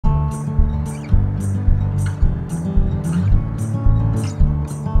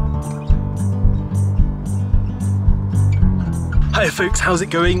Hi folks, how's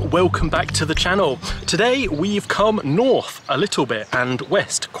it going? Welcome back to the channel. Today we've come north a little bit and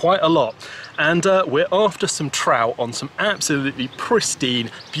west quite a lot, and we're after some trout on some absolutely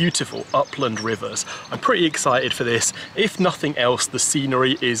pristine, beautiful upland rivers. I'm pretty excited for this. If nothing else, the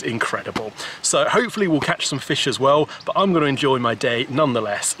scenery is incredible. So hopefully we'll catch some fish as well, but I'm going to enjoy my day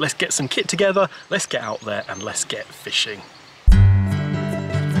nonetheless. Let's get some kit together, let's get out there and let's get fishing.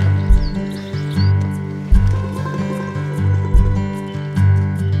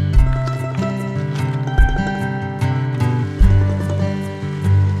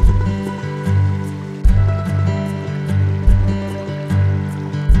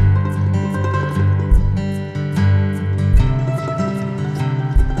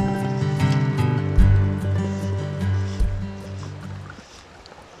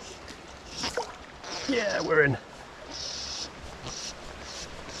 Yeah, we're in.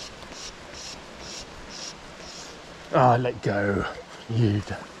 Ah, let go, you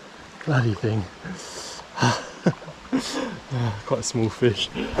bloody thing. Quite a small fish.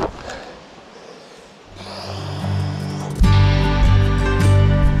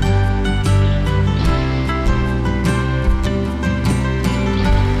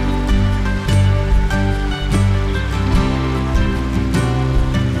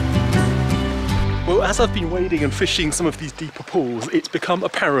 As I've been wading and fishing some of these deeper pools, it's become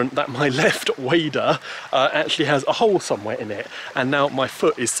apparent that my left wader actually has a hole somewhere in it, and now my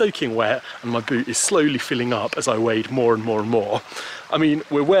foot is soaking wet and my boot is slowly filling up as I wade more and more and more. I mean,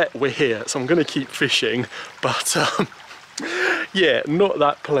 we're wet, we're here, so I'm going to keep fishing, but yeah, not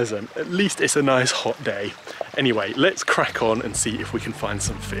that pleasant. At least it's a nice hot day. Anyway, let's crack on and see if we can find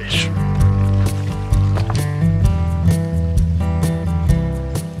some fish.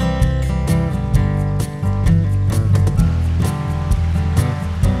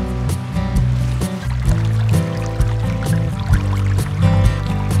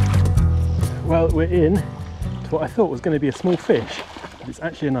 Well, we're in to what I thought was going to be a small fish, but it's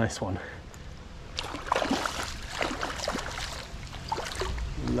actually a nice one.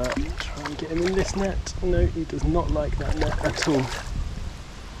 Try and get him in this net. No, he does not like that net at all.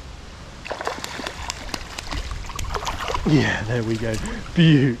 Yeah, there we go.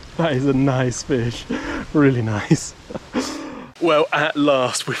 Beaut. That is a nice fish. Really nice. Well, at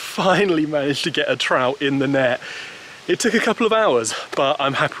last, we finally managed to get a trout in the net. It took a couple of hours, but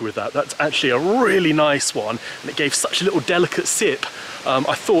I'm happy with that. That's actually a really nice one, and it gave such a little delicate sip.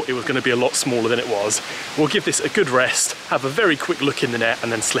 I thought it was going to be a lot smaller than it was. We'll give this a good rest, have a very quick look in the net,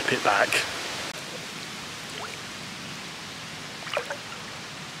 and then slip it back.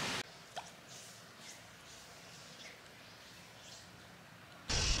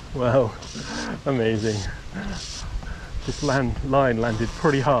 Wow, amazing. This line landed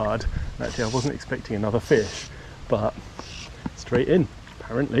pretty hard. Actually, I wasn't expecting another fish, but straight in,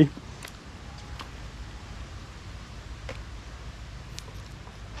 apparently.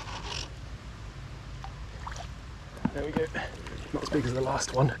 There we go. Not as big as the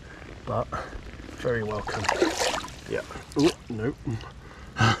last one, but very welcome. Yeah. Oh, no.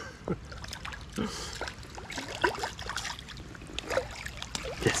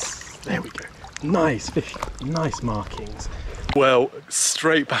 Yes, there we go. Nice fish, nice markings. Well,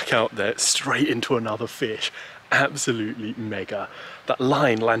 straight back out there, straight into another fish. Absolutely mega. That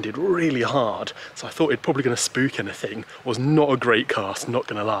line landed really hard, so I thought it'd probably going to spook anything. Was not a great cast, not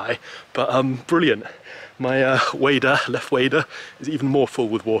going to lie, but brilliant. My wader, left wader, is even more full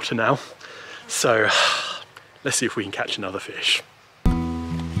with water now. So let's see if we can catch another fish.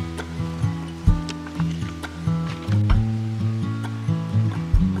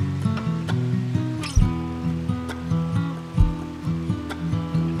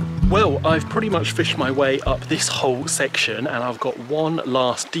 Well, I've pretty much fished my way up this whole section, and I've got one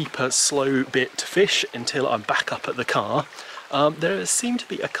last deeper, slow bit to fish until I'm back up at the car. There seem to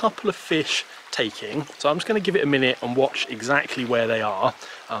be a couple of fish taking, so I'm just going to give it a minute and watch exactly where they are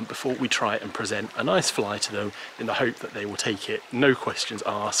before we try and present a nice fly to them in the hope that they will take it, no questions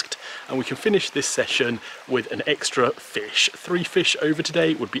asked, and we can finish this session with an extra fish. 3 fish over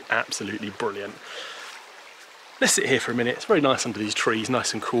today would be absolutely brilliant. Let's sit here for a minute. It's very nice under these trees,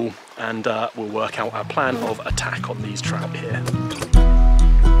 nice and cool, and we'll work out our plan of attack on these trout here.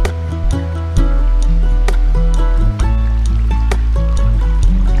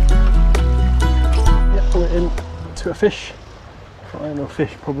 Yeah, we're in to a fish, final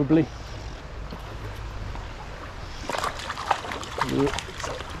fish probably. It's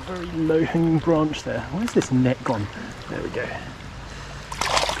a very low hanging branch there. Where's this net gone? There we go.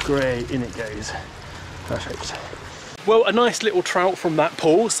 Great, in it goes. Perfect. Well, a nice little trout from that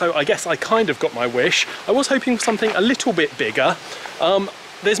pool, so I guess I kind of got my wish. I was hoping for something a little bit bigger.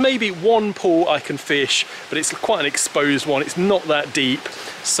 There's maybe one pool I can fish, but it's quite an exposed one. It's not that deep,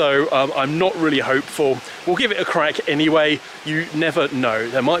 so I'm not really hopeful. We'll give it a crack anyway. You never know.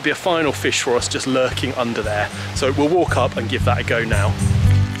 There might be a final fish for us just lurking under there. So we'll walk up and give that a go now.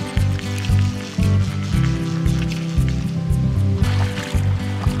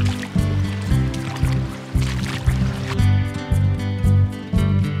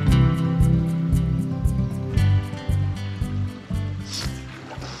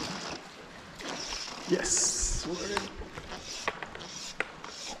 Yes.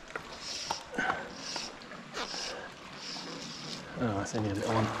 Oh, that's only a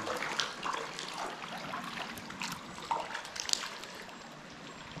little one.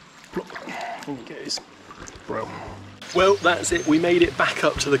 Plop. In he goes. Bro. Well, that's it. We made it back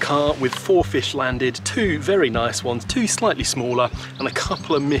up to the car with 4 fish landed, 2 very nice ones, 2 slightly smaller, and a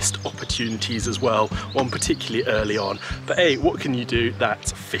couple of missed opportunities as well, one particularly early on. But hey, what can you do?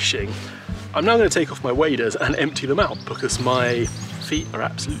 That's fishing. I'm now going to take off my waders and empty them out because my feet are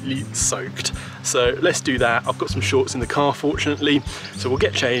absolutely soaked. So let's do that. I've got some shorts in the car, fortunately, so we'll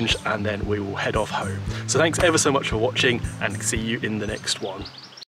get changed and then we will head off home. So thanks ever so much for watching and see you in the next one.